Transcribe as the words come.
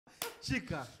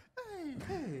Shika.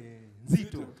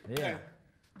 Nzito. Yeah.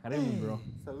 Karibu bro.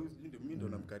 Sasa mimi ndo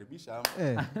namkaribisha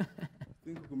ama.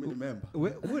 Think kumeni member.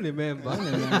 Wewe ni member.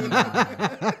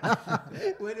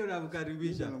 Wewe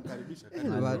unamkaribisha. Namkaribisha.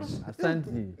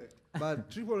 Asante. But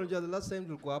triple the last time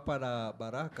tulikuwa hapa na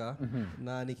Baraka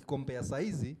na nikikompea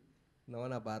saizi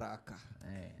naona Baraka.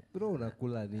 Bro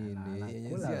unakula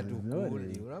nini? Unakula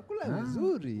tukuli. Unakula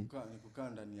vizuri. Kukaa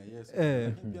ndani ya Yesu.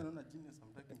 Lakini pia naona genius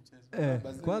hamtaki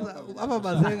mchezo. Kwanza hapa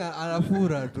Bazenga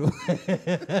anafura tu.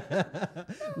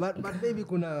 But maybe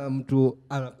kuna mtu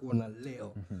anakuona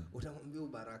leo. Utamwambia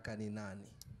Baraka ni nani?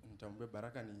 Nitamwambia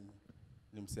Baraka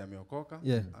ni msee ameokoka,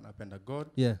 anapenda God.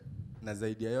 Na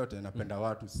zaidi ya yote anapenda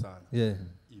watu sana.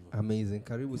 Amazing.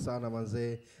 Karibu sana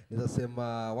manze.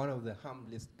 Ninasema one of the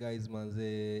humblest guys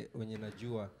manze wenye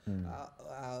najua.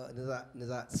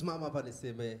 Niza simama hapa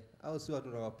niseme au si watu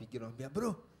nawapigia naambia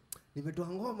bro, nimetoa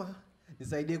ngoma,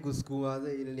 nisaidie kusukuma.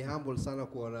 Ile ni humble sana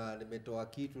kuona nimetoa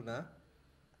kitu na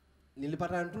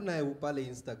nilipata mtu naye pale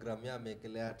Instagram yake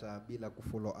amekelea hata bila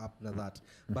kufollow up na that.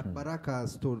 But Baraka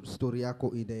story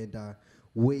yako inaenda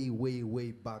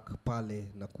way back pale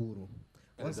Nakuru.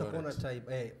 Once upon a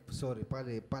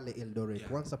time pale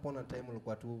Eldoret. Once upon a time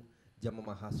ulikuwa tu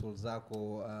jamaa hustle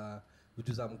zako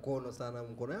vitu za mkono sana.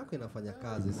 Mkono yako inafanya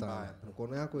kazi sana.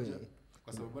 Mkono yako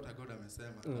kwa sababu hata God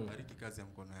amesema abariki kazi ya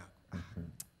mkono yako.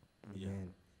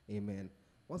 Amen.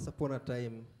 Once upon a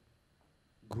time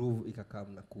groove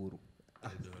ikakam Nakuru.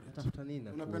 Natafuta nini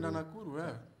Nakuru? Unapenda Nakuru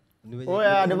wewe?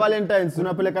 Oya, the Valentines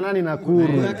unapeleka nani Nakuru?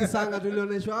 Kuna kisanga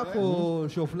tulioneshwa hapo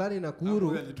show fulani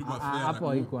Nakuru. Hapo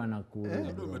haikuwa Nakuru.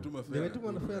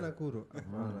 Nimetuma fare Nakuru.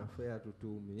 Hapana, fare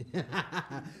tutumi.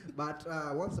 But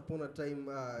once upon a time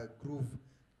groove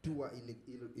tour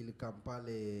ilikam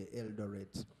pale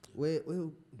Eldoret.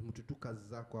 Wewe mtu tu kazi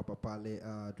zako hapa pale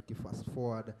tukifast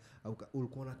forward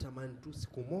ulikuwa unatamani tu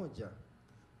siku moja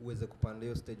uweze kupanda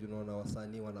hiyo stage. Unaona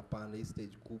wasanii wanapanda hii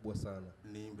stage kubwa sana,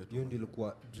 niimbe tu. Hiyo ndio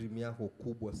ilikuwa dream yako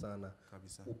kubwa sana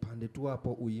kabisa, upande tu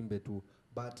hapo uimbe tu.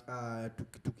 But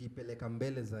tukipeleka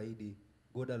mbele zaidi,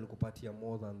 God alikupatia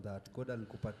more than that. God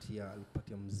alikupatia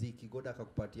muziki. God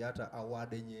akakupatia hata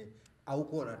award yenye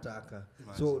hauko unataka.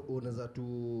 So unaweza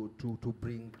to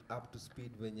bring up to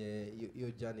speed venye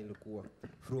hiyo journey ilikuwa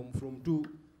from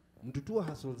mtu tu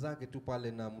hustle zake tu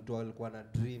pale na mtu alikuwa na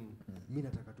dream. Mimi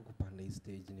nataka tu kupanda hii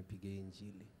stage nipige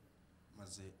injili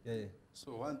mazee.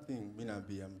 So one thing mimi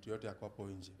naambia mtu yote yako hapo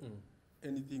nje,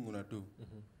 anything una do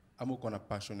ama uko na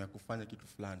passion ya kufanya kitu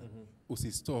fulani,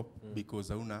 usistop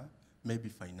because hauna maybe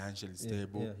financially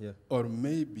stable or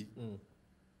maybe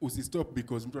usistop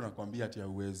because mtu anakuambia ati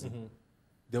hauwezi.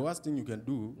 The worst thing you can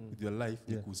do with your life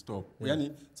ni kustop.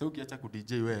 Yani sasa ukiacha ku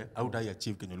DJ wewe au dai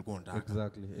achieve kenye ulikuwa unataka.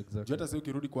 Exactly. Hata sasa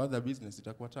ukirudi kwa other business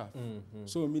itakuwa tough.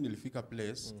 So mimi nilifika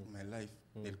place my life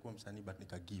nilikuwa msanii but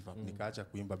nika give up. Nikaacha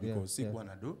kuimba because sikuwa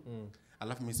na do.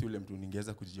 Alafu mimi si ule mtu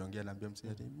ningeweza kujiongea na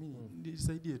msanii ati mimi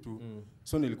nisaidie tu.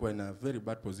 So nilikuwa in a very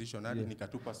bad position hadi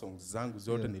nikatupa songs zangu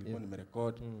zote nilikuwa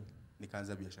nimerecord.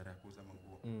 Nikaanza biashara ya kuuza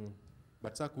manguo.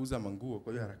 But sasa kuuza manguo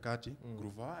kwa hiyo harakati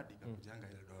Groove Award ikakujanga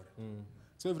Eldoret.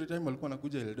 So every time walikuwa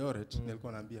nakuja Eldoret,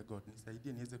 nilikuwa naambia God,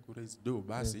 nisaidie niweze ku raise dough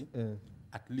basi.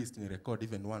 At least ni record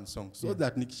even one song so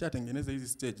that nikishatengeneza hizi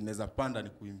stage naweza panda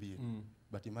nikuimbie.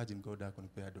 But imagine God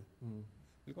akonipea dough.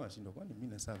 Nilikuwa nashindwa kwani mimi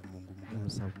naserve Mungu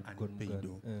anipea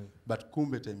dough. But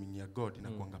kumbe timing ya God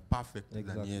inakuanga perfect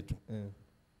ndani yetu.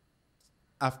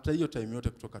 After hiyo time yote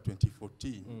kutoka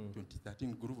 2014,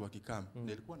 2013 Groove wakikam,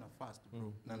 nilikuwa na fast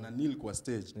bro. Na kneel kwa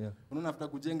stage. Unaona after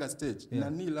kujenga stage,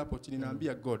 na kneel hapo chini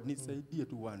naambia God, nisaidie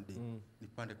tu one day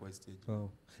nipande kwa stage.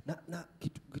 Na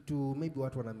kitu maybe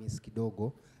watu wana miss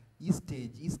kidogo.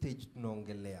 Hii stage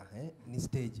tunaongelea ni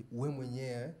stage wewe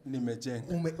mwenyewe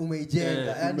nimejenga.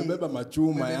 Umeijenga yani nimebeba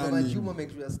machuma yani. Machuma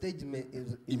make sure stage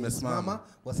imesimama,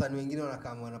 wasanii wengine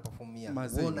wanakaa wanaperformia.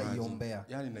 Unaona iombea.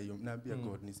 Yani naambia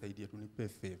God nisaidie tu nipe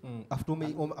favor.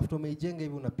 After umeijenga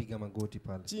hivi unapiga magoti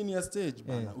pale. Chini ya stage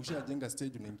bana. Ushajenga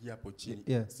stage unaingia hapo chini.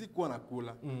 Sikuwa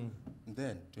nakula.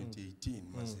 Then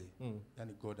 2018 mzee.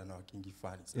 Yani God anawakingi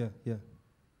fani sana.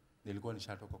 Nilikuwa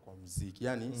nishatoka kwa muziki.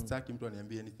 Yani sitaki mtu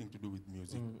aniambie anything to do with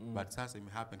music. But sasa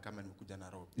ime happen kama nimekuja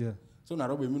Nairobi. So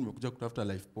Nairobi mimi nimekuja kutafuta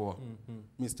life poa.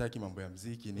 Mimi sitaki mambo ya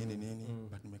muziki nini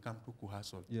but nimekaa tu ku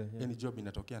hustle. Yani job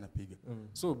inatokea napiga.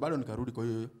 So bado nikarudi kwa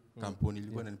hiyo kampuni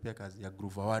ilikuwa inanipea kazi ya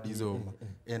Groove Award hizo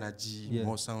energy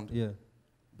more sound.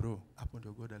 Bro, hapo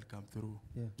ndio God will come through.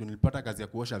 Nilipata kazi ya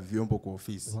kuosha vyombo kwa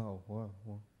ofisi. Wow.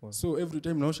 So every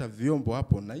time naosha vyombo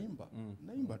hapo naimba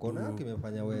tu. Kona yake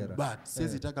imefanya wera. But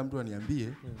siwezi taka mtu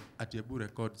aniambie ati hebu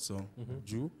record song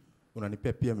juu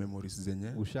unanipea pia memories zenye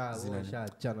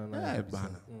ushaachana na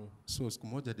bana. So siku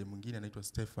moja dem mwingine anaitwa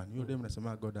Stefan, huyo dem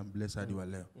nasema God I'm blessed hadi wa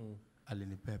leo,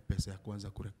 alinipea pesa ya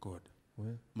kwanza kurecord.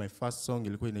 My first song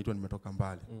ilikuwa inaitwa Nimetoka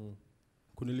Mbali.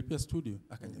 Kunilipia studio,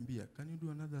 akaniambia can you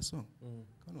do another song?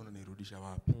 Kana unanirudisha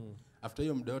wapi? After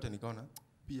hiyo muda wote nikaona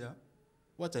pia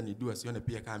wacha ni do asione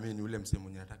pia kama mimi ni ule msemo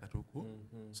mwenye nataka tu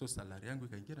so salary yangu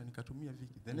ikaingia na nikatumia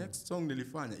Viki. The next song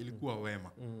nilifanya ilikuwa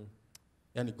Wema.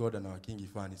 Yani God ana wakingi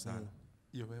fani sana.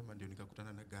 Hiyo Wema ndio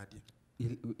nikakutana na Guardian.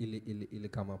 Ile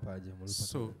kama paje mlipata.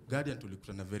 So Guardian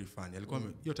tulikutana very funny. Alikuwa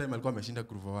hiyo time alikuwa ameshinda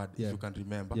Groove Award, if you can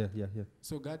remember. Yeah.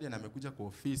 So Guardian amekuja kwa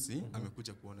ofisi,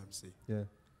 amekuja kuona msee.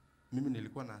 Mimi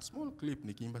nilikuwa na small clip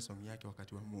nikiimba song yake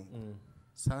wakati wa Mungu.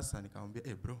 Sasa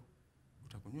nikamwambia bro,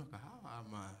 utakunywa kahawa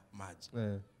ama maji?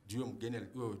 Juu mgeni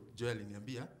alikuwa Joel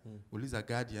aliniambia uliza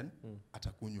Guardian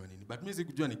atakunywa nini. But mimi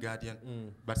sikujua ni Guardian.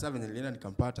 But sasa venye nilienda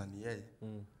nikampata ni yeye.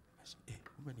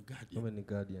 Kumbe ni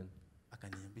Guardian.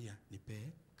 Akaniambia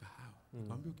nipe kahawa.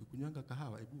 Nikamwambia ukikunywanga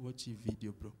kahawa hebu watch hii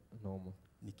video bro. Normal.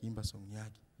 Nikiimba song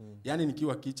yake. Yaani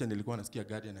nikiwa kitchen nilikuwa nasikia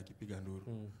Guardian akipiga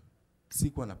nduru.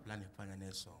 Sikuwa na plan ya kufanya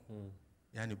naye song.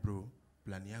 Yaani bro,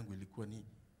 plan yangu ilikuwa ni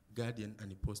Guardian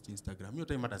anipost Instagram. Hiyo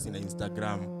time hata sina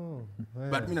Instagram.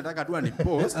 But mimi nataka tu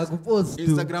anipost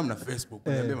Instagram na Facebook.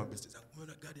 Niambie mabesti zangu,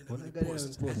 umeona Guardian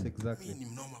anipost exactly. Mimi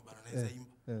ni mnoma bana naweza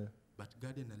imba. But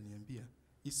Guardian aliniambia,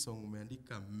 hii song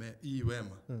umeandika hii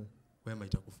Wema. Wema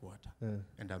itakufuata.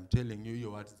 And I'm telling you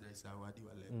hiyo words za hadi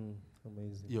wa leo.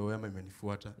 Amazing. Hiyo Wema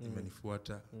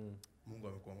imenifuata. Mungu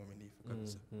amekuwa mwaminifu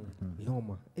kabisa.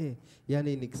 Noma.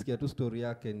 Yani nikisikia tu story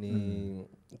yake ni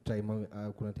time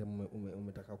kuna time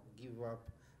umetaka ku give up,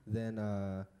 then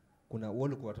kuna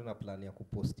wale kwa tuna plan ya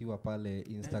kupostiwa pale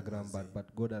Instagram,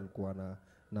 but God alikuwa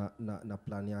na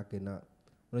plan yake. Na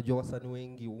unajua wasanii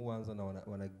wengi huanza na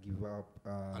wana give up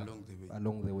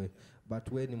along the way.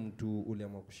 But wewe ni mtu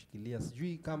uliamua kushikilia.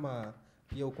 Sijui kama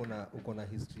pia uko na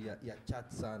history ya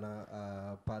chat sana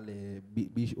pale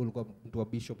ulikuwa mtu wa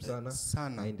bishop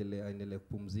sana. Aendelee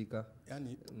kupumzika.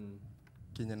 Yani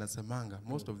Kenya nasemanga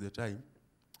most of the time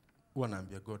huwa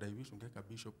naambia God I wish ungeka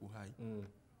bishop uhai.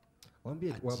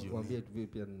 Waambie tu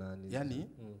pia nani. Yani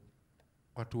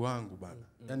watu wangu bana.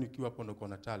 Yani ukiwa hapo ndo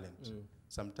kuna talent.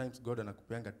 Sometimes God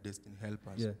anakupeanga destiny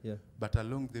helpers. But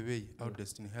along the way our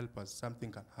destiny helpers something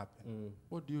can happen.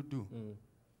 What do you do?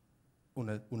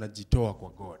 Unajitoa kwa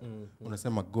God.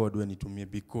 Unasema God wewe nitumie,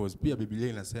 because pia Biblia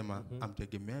inasema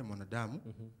amtegemea mwanadamu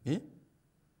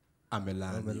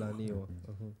amelaaniwa.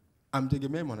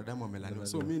 Amtegemea mwanadamu amelaaniwa.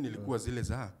 So mimi nilikuwa zile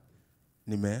za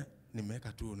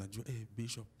nimeweka tu unajua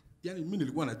bishop. Yani mimi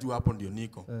nilikuwa najua hapo ndio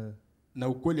niko. Na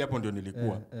ukweli hapo ndio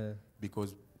nilikuwa.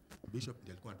 Because bishop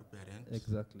ndiye alikuwa anatupea rent.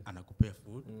 Exactly. Anakupea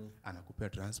food, anakupea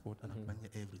transport, anakufanyia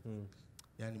everything.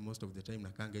 Yani most of the time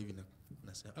nakanga hivi na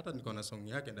hata niko na song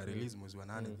yake na release mwezi wa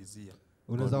 8 this year.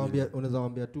 Unaweza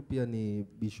waambia tu pia ni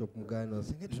bishop mgani na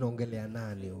sisi tunaongelea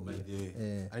nani huyo?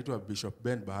 Anaitwa Bishop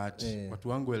Ben Bahati. Watu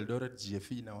wangu Eldoret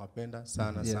GFE na wapenda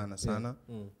sana.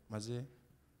 Mazee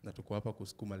na tuko hapa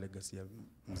kusukuma legacy ya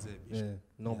mzee Bishop.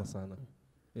 Noma sana.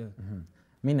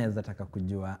 Mimi naweza taka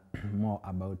kujua more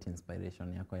about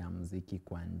inspiration yako ya muziki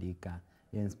kuandika.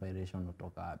 Hiyo inspiration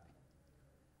kutoka wapi?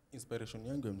 Inspiration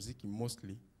yangu ya muziki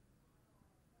mostly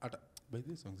hata by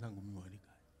the songs zangu mimi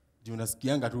huandika. Juu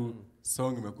nasikianga tu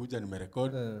song imekuja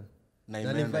nimerecord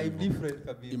na vibe different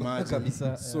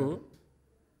kabisa. So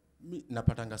mi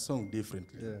napatanga song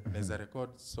differently. Naweza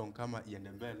record song kama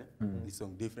Iende Mbele ni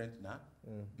song different na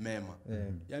Mema.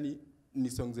 Yani ni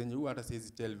songs zenye huwa hata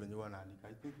siwezi tell venye huwa naandika.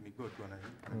 I think ni God tu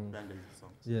ananipanga hizo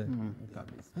songs.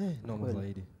 Kabisa. Noma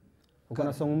zaidi. Uko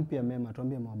na song mpya Mema,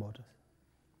 tuambie more about us.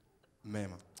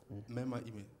 Mema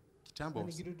kitambo.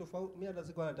 Ni kitu tofauti. Mimi hata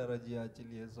sikuwa natarajia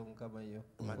achilie song kama hiyo.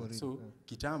 So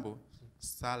kitambo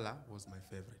Sala was my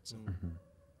favorite song.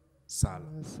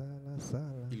 Sala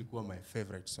ilikuwa my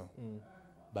favorite song.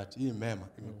 But hii Mema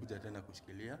imekuja tena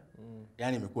kushikilia.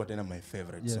 Yani imekuwa tena my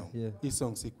favorite song. Hii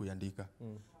song sikuiandika.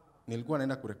 Nilikuwa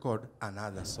naenda kurecord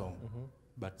another song.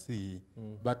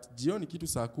 But jioni kitu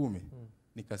saa 10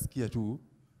 nikasikia tu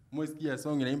mwesikia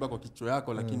song inaimba kwa kichwa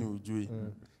yako lakini hujui.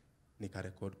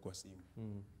 Nikarecord kwa simu.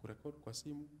 Kurecord kwa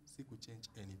simu siku change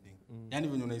anything. Yani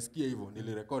venye unaisikia hivyo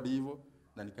nilirecord hivyo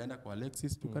na nikaenda kwa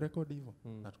Alexis tukarecord hivyo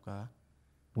na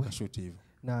tukashoot hivyo.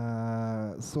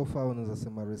 Na so far unaweza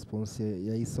sema response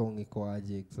ya hii song iko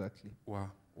aje exactly?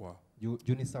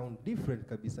 Juu ni sound different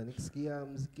kabisa. Nikisikia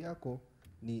muziki yako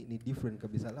ni different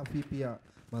kabisa. Alafu pia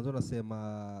mwanzo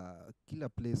nasema kila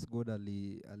place God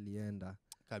alienda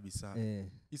kabisa.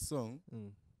 Hii song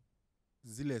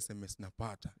zile SMS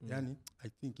napata. Yani I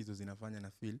think hizo zinafanya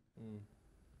na feel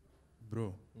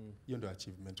bro, hiyo ndio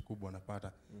achievement kubwa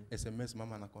unapata. SMS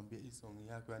mama anakuambia hii song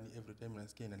yako, yani every time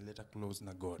nasikia inanileta close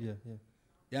na God. Yeah.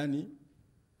 Yani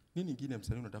nini nyingine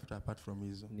msanii unatafuta apart from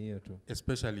hizo? Ni hiyo tu.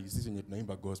 Especially sisi wenye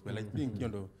tunaimba gospel. I think hiyo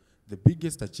ndio the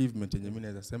biggest achievement yenye mimi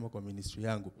naweza sema kwa ministry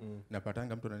yangu.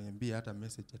 Napatanga mtu ananiambia hata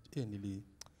message at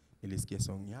nilisikia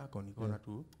song yako nikaona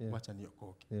tu wacha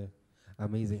niokoke. Yeah.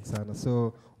 Amazing sana.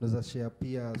 So unaweza share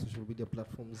pia social media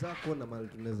platforms zako na mahali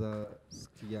tunaweza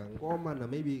sikia ngoma, na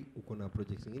maybe uko na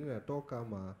project nyingine inatoka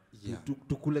ama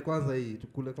tukule kwanza hii.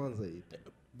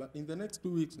 But in the next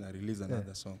 2 weeks na release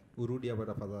another song. Urudi hapa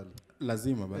tafadhali.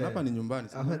 Lazima bana, hapa ni nyumbani.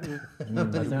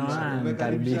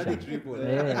 Umekaribisha.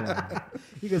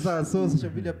 Iko sawa. So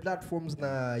social media platforms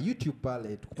na YouTube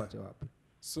pale tukupate wapi?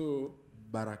 So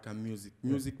Baraka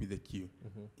Music with a Q.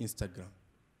 Instagram,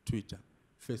 Twitter,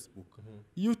 Facebook,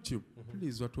 YouTube.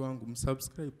 Please watu wangu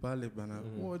msubscribe pale bana,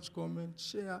 watch, comment,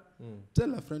 share.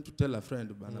 Tell a friend to tell a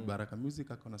friend bana. Baraka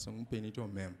Music akona song mpya inaitwa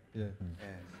Mem.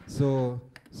 So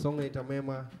song inaitwa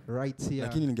Mema right here.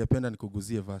 Lakini ningependa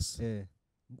nikuguzie verse.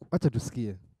 Acha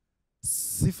tusikie.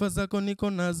 Sifa zako niko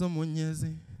nazo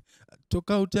Mwenyezi,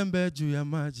 toka utembee juu ya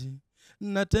maji,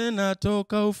 na tena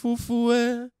toka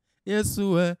ufufue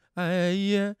Yesu we,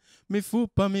 aye,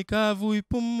 mifupa mikavu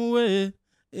ipumue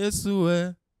Yesu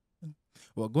we,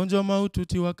 wagonjwa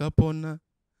maututi wakapona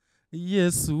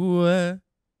Yesu we,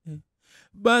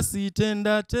 basi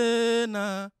tenda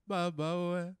tena Baba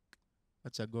we.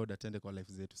 Acha God atende kwa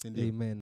life zetu, si ndio? Amen.